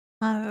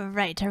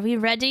Alright, are we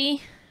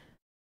ready?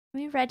 Are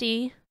we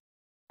ready?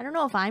 I don't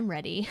know if I'm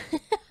ready.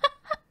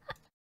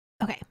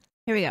 Okay,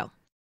 here we go.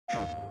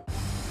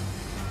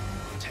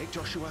 Take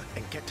Joshua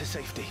and get to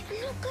safety.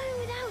 I'm not going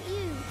without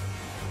you.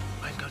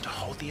 I'm going to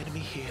hold the enemy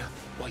here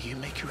while you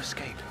make your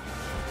escape.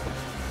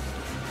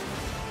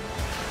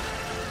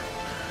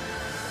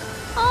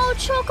 Oh,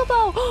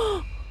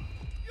 Chocobo!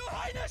 Your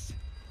Highness!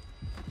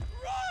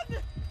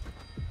 Run!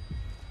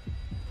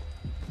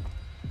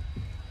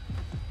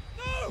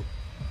 No!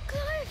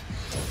 Clive!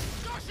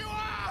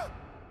 Joshua!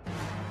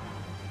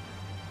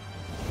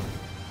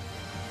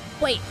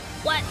 Wait,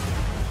 what?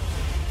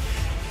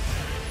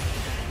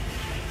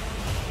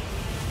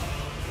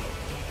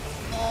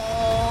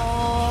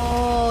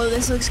 Oh,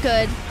 this looks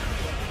good.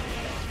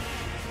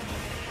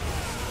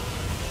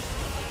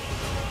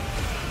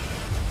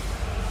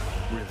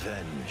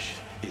 Revenge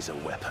is a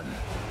weapon.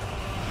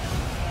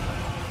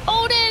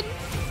 Odin!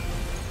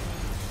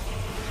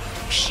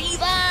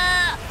 Shiva!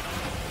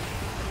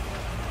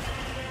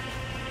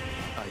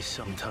 I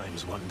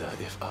sometimes wonder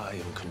if I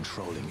am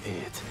controlling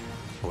it,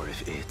 or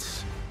if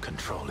it's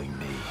controlling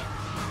me.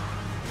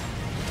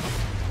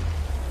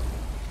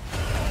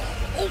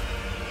 Oh,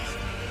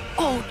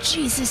 oh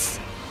Jesus.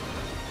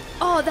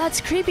 Oh, that's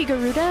creepy,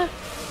 Garuda.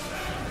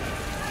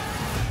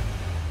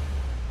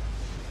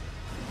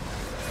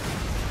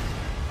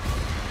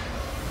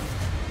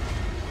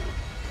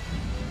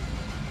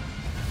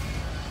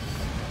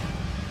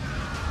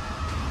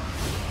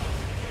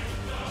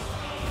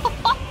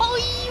 Oh,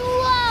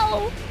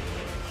 wow!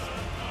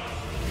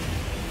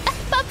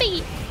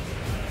 Puppy!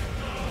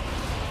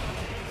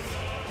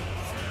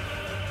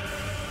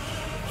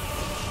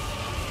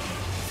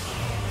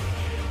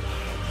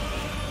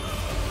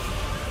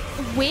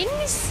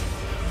 Wings?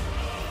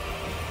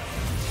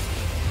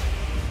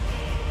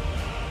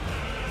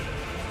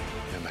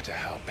 No matter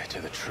how bitter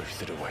the truth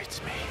that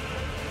awaits me,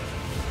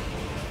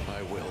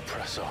 I will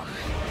press on.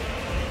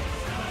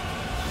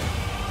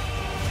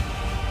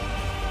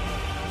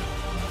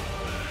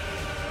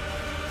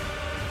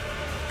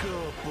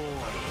 Good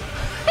boy.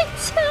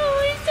 It's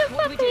a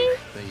puppy.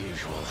 The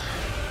usual.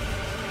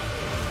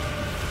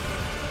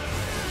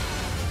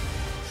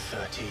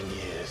 13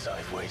 years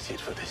I've waited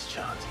for this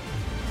chance.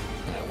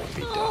 I won't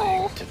be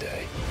dying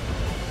today.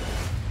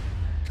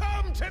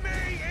 Come to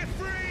me,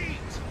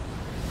 Ifrit!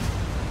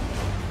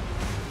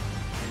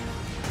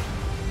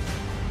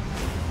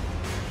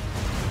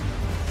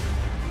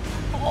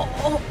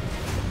 Oh,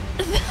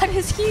 that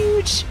is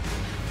huge.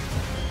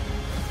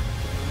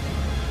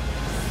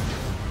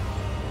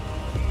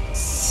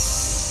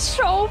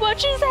 So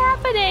much is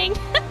happening.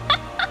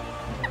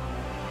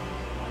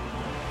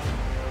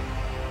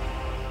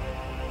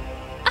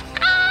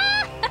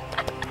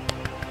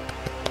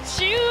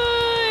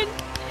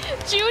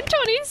 June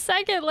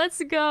 22nd.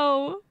 Let's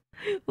go.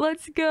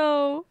 Let's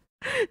go.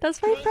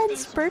 That's my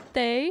friend's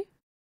birthday.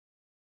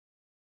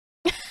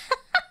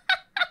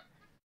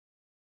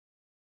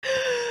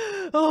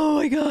 Oh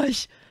my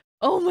gosh.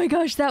 Oh my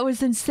gosh, that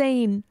was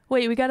insane.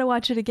 Wait, we gotta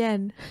watch it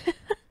again.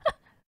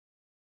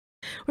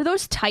 Were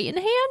those Titan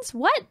hands?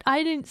 What?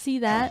 I didn't see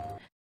that.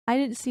 I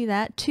didn't see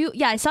that.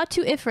 Yeah, I saw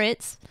two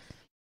Ifrits.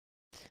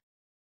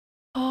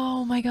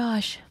 Oh my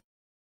gosh.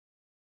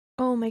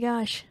 Oh my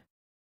gosh.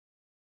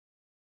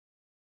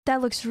 That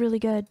looks really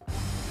good.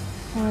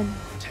 Hold on.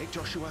 Take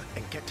Joshua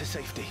and get to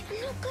safety.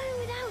 I'm not going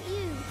without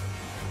you.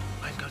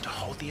 I'm going to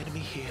hold the enemy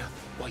here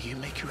while you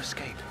make your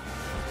escape.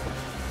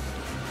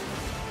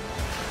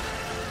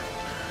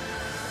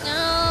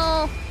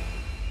 No.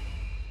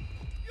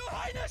 Your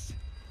Highness!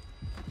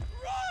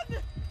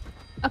 Run!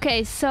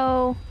 Okay,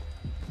 so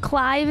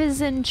Clive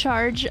is in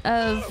charge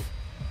of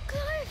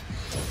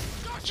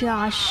Clive!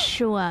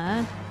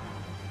 Joshua.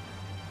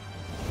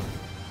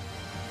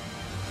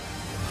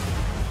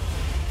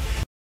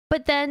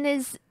 But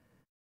then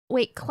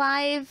wait,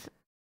 Clive's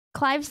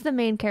the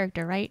main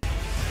character, right?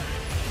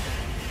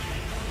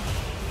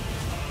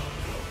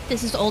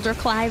 This is older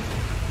Clive.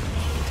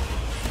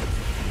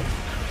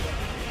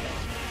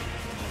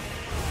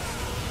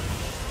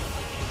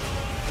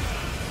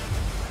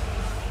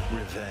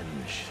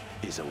 Revenge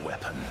is a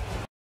weapon.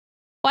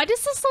 Why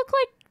does this look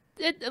like...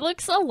 It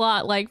looks a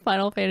lot like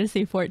Final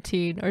Fantasy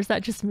XIV, or is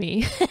that just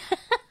me?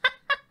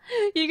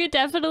 You could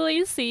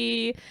definitely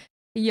see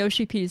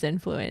Yoshi P's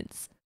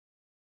influence.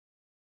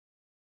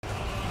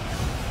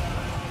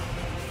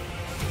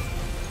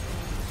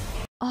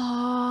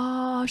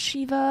 Oh,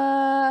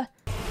 Shiva!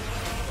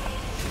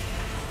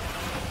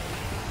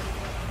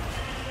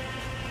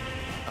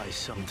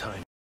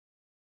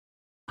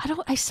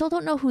 I still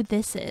don't know who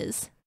this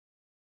is.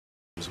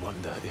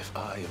 Wonder if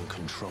I am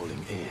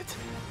controlling it,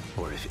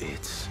 or if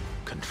it's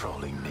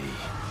controlling me.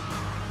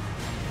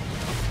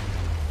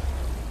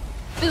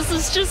 This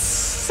is just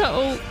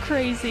so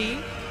crazy.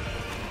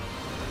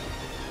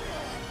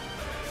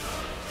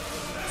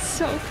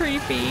 So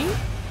creepy.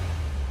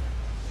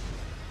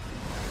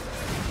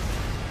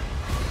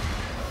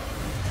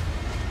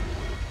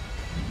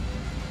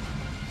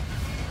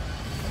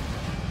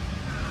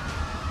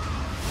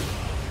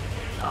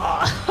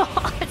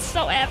 Oh, it's so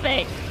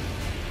epic.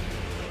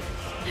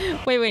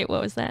 Wait,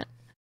 what was that?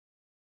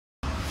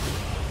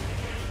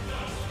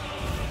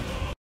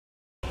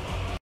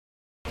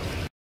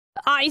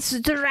 Ice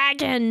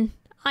dragon.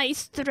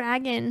 Ice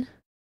dragon.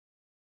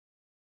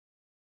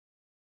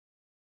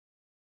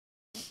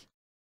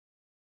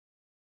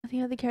 I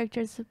think other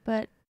characters,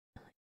 but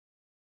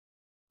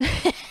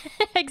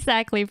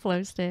exactly,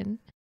 Flowston.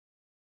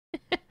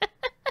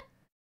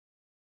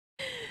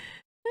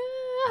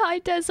 Hi,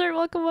 Desert.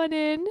 Welcome on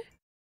in.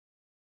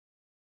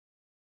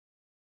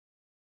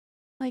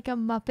 Like a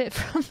Muppet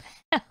from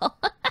hell.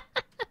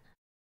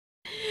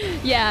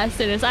 Yeah,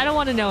 Sinus, I don't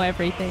want to know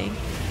everything.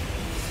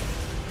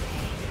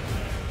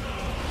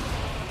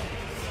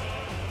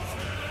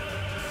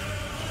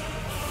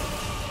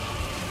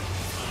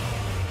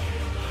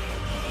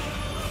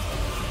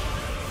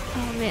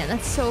 Oh man,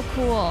 that's so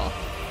cool.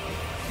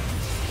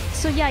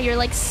 So yeah, you're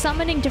like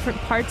summoning different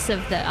parts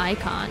of the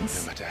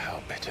icons. No matter how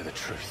bitter the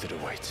truth that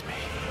awaits me,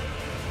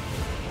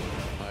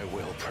 I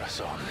will press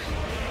on.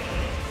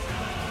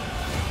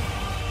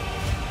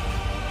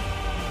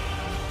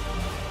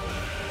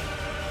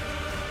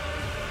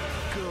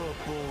 Good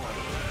boy.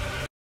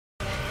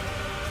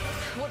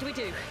 What do we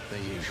do? The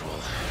usual.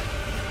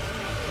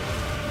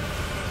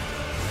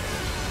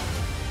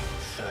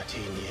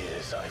 13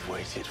 years I've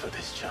waited for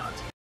this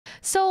chance.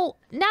 So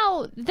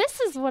now this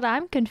is what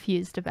I'm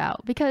confused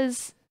about,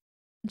 because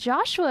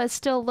Joshua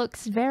still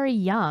looks very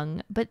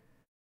young, but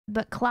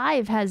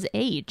Clive has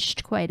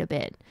aged quite a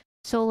bit.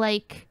 So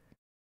like,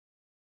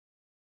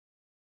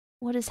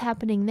 what is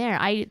happening there?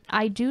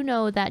 I do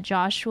know that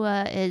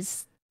Joshua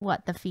is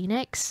what, the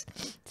Phoenix?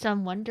 So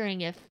I'm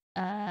wondering if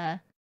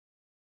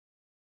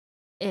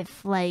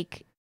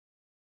like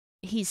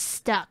he's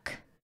stuck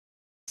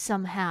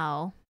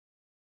somehow.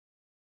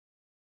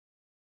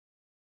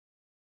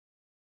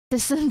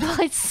 This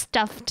implies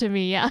stuff to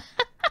me, yeah.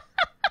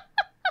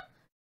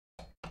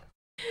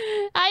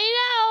 I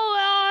know!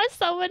 Oh,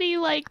 so many,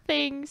 like,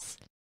 things.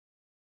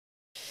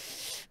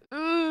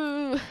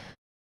 Ooh.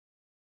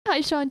 Hi,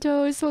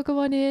 Shantos. Welcome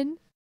on in.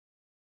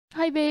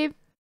 Hi, babe.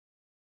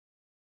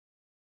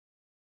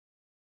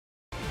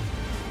 I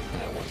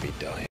won't be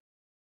dying.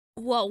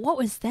 Whoa, what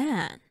was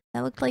that?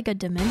 That looked like a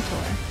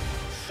Dementor.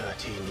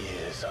 13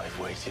 years I've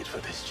waited for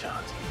this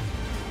chance.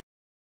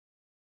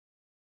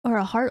 Or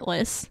a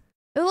Heartless.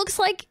 It looks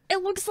like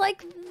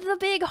the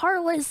big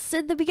Heartless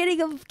at the beginning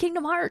of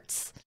Kingdom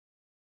Hearts.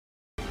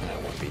 I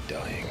won't be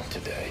dying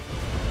today.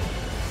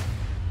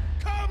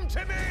 Come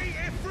to me,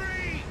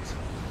 Ifrit!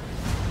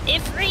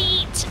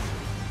 Ifrit!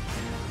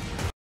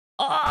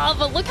 Oh,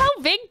 but look how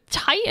big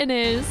Titan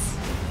is.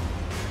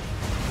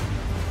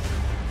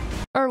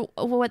 Or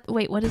what?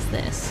 Wait, what is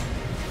this?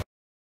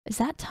 Is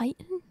that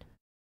Titan?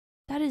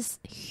 That is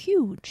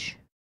huge.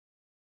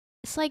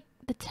 It's like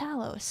the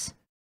Talos.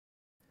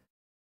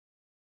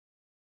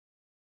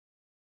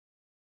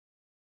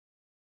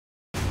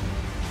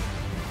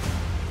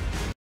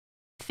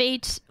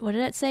 Fate, what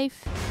did it say?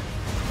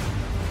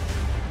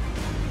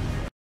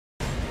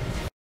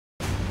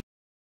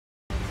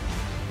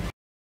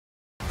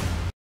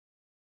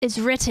 Is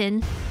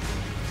written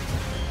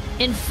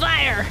in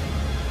fire.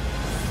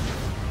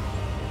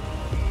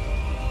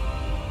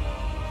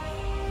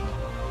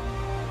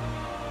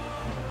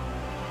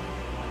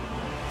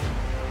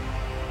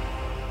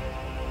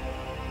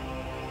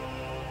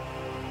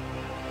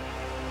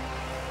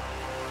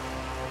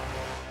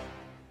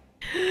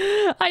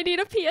 I need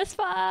a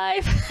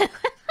PS5.